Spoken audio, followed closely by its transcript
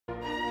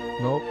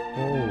Nope.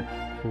 Oh,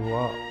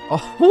 wow.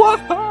 Oh,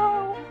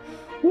 wow!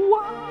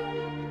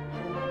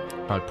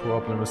 Wow! My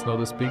problem is not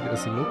as big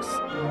as it looks.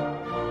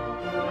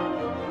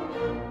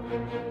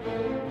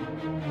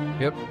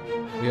 Yep.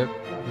 Yep.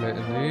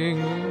 Landing.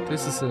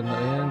 This is an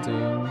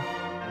landing.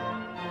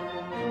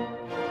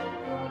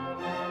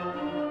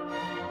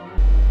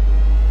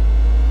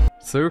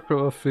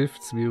 Circle of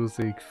Fifths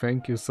music,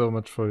 thank you so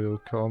much for your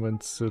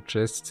comment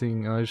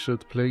suggesting I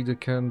should play the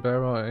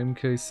Canberra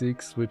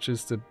MK6, which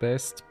is the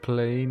best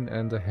plane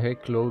and a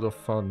heck load of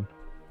fun.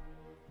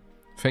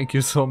 Thank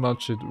you so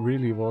much, it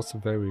really was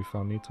very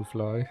funny to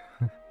fly.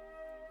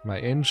 My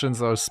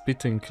engines are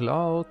spitting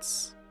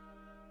clouds.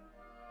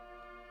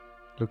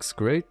 Looks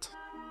great.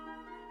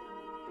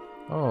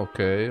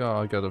 Okay,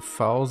 I got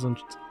 1,000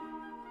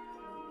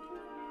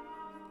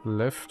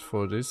 left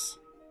for this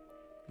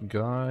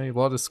guy.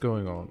 What is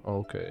going on?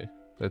 Okay,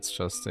 that's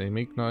just a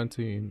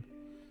MiG-19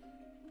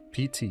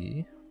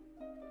 PT.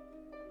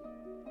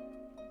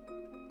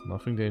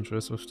 Nothing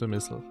dangerous with the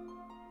missile.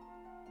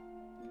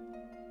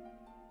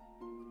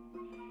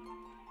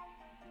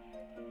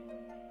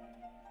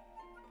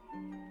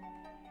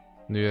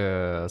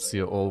 Yes,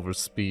 you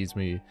overspeed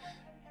me.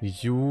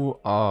 You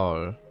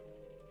are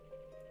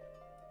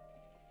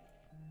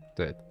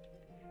dead.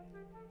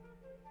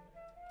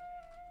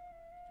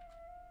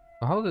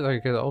 How did I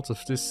get out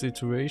of this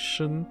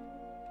situation?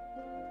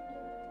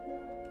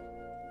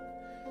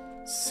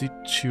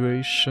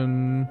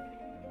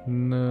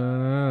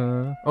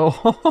 No.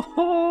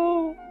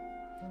 Oh,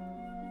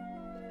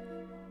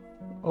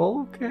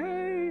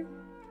 okay.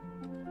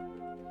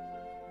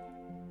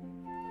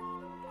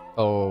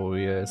 Oh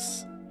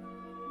yes.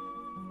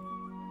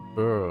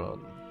 Burn.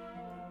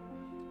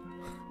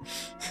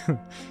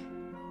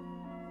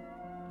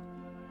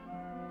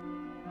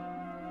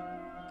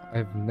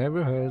 I've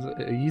never had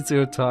an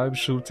easier time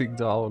shooting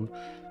down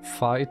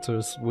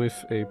fighters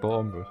with a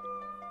bomber.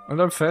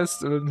 And I'm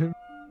faster than him.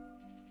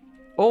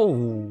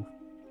 Oh!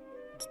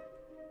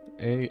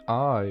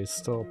 AI,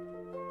 stop.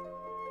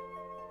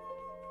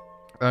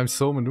 I'm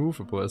so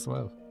maneuverable as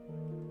well.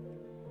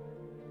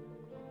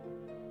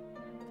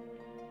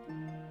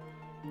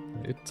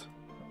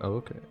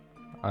 Okay.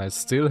 I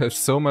still have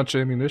so much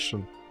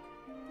ammunition.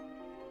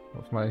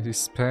 Of my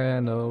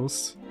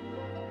Hispanos.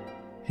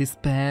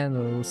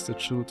 Hispanos that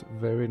shoot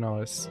very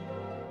nice.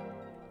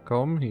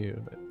 Come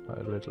here,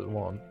 my little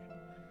one.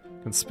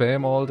 Can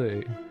spam all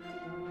day.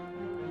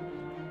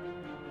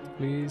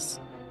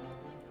 Please.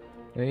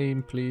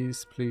 Aim,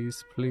 please,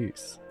 please,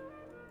 please.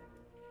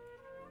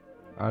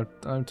 I'm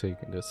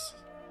taking this.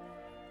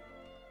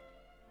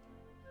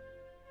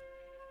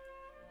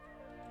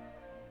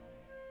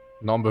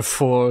 Number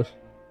 4.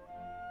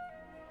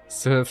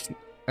 Still have,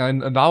 and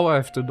now I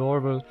have the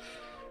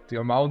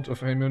amount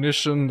of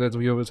ammunition that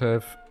we would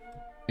have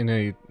in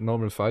a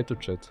normal fighter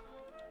jet.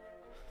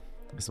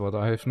 Is what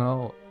I have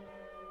now.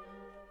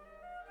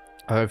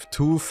 I have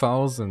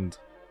 2,000.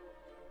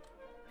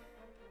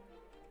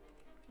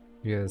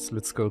 Yes,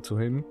 let's go to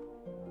him.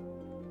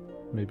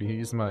 Maybe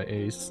he's my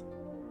ace.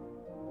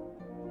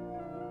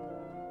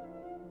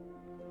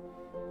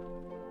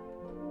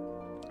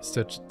 Is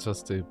that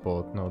just a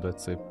bot? No,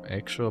 that's an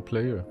actual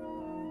player.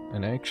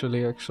 An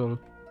actual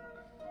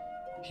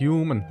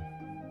human.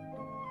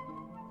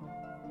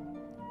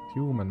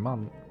 Human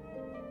man.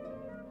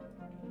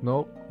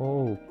 No.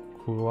 Oh,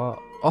 wow.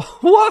 Oh,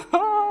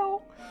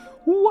 wow!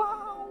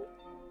 Wow!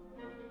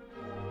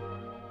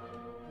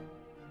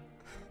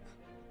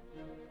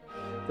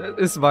 That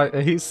is my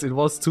ace. It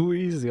was too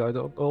easy. I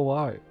don't know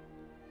why.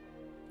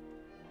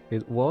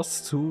 It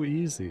was too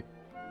easy.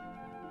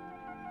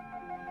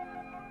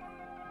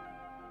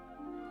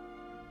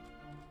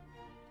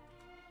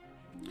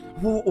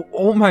 Whoa,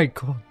 oh my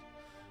god.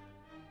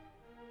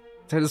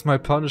 That is my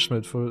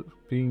punishment for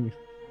being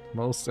the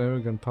most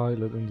arrogant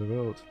pilot in the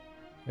world.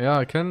 Yeah,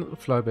 I can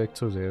fly back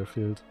to the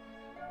airfield.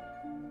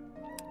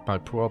 My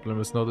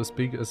problem is not as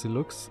big as it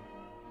looks.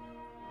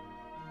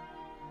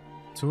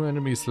 2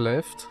 enemies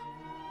left.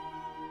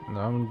 And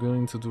I'm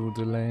going to do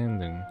the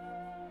landing.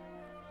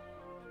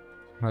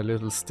 My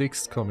little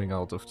sticks coming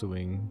out of the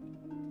wing.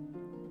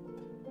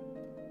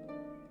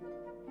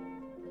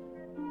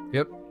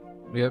 Yep.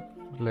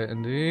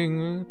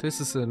 Landing.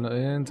 This is a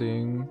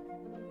landing.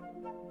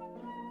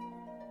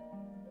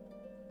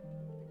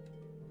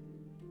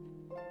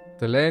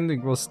 The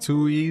landing was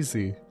too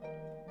easy.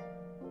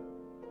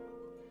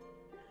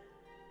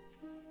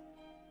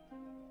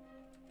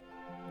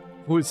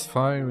 Who is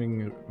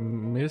firing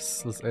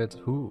missiles at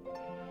who?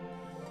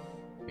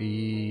 Yes.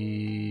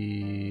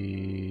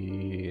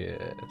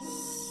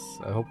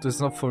 I hope this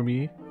is not for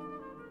me.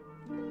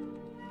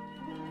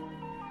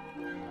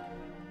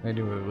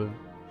 Anyway,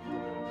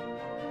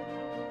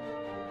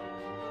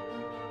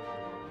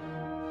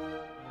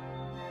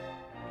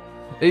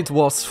 it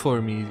was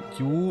for me.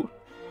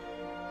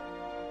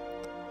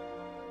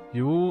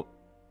 You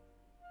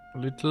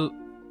little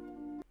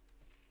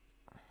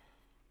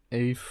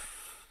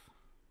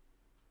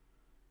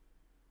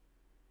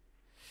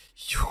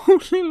You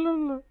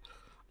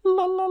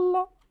la la la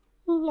la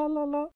la la la.